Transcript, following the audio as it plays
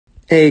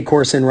Hey,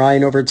 Corson,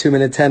 Ryan over at 2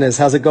 Minute Tennis.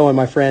 How's it going,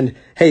 my friend?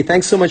 Hey,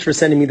 thanks so much for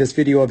sending me this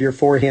video of your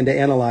forehand to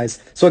analyze.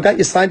 So I got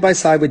you side by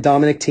side with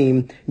Dominic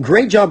Thiem.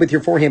 Great job with your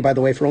forehand, by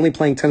the way, for only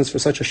playing tennis for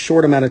such a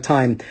short amount of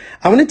time.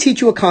 I want to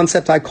teach you a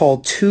concept I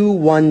call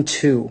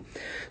 2-1-2.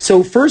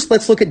 So first,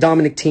 let's look at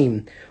Dominic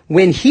Thiem.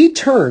 When he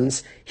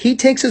turns, he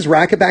takes his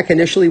racket back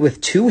initially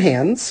with two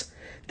hands.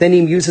 Then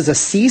he uses a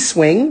C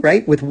swing,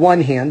 right, with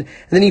one hand.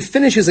 And then he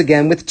finishes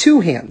again with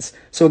two hands.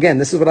 So again,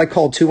 this is what I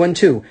call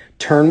 2-1-2.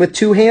 Turn with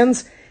two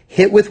hands,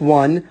 hit with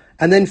one,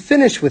 and then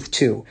finish with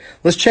two.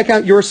 Let's check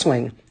out your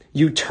swing.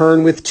 You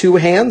turn with two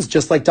hands,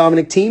 just like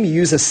Dominic Thiem. You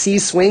use a C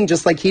swing,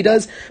 just like he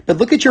does. But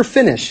look at your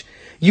finish.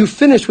 You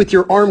finish with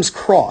your arms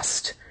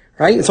crossed,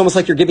 right? It's almost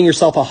like you're giving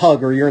yourself a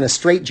hug or you're in a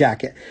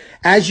straitjacket.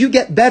 As you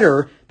get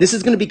better, this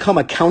is going to become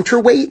a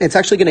counterweight, and it's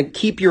actually going to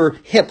keep your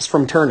hips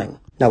from turning.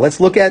 Now let's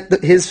look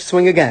at his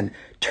swing again.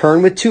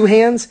 Turn with two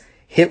hands,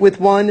 hit with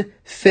one,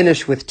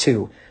 finish with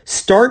two.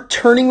 Start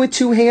turning with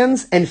two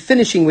hands and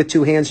finishing with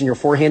two hands, and your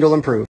forehand will improve.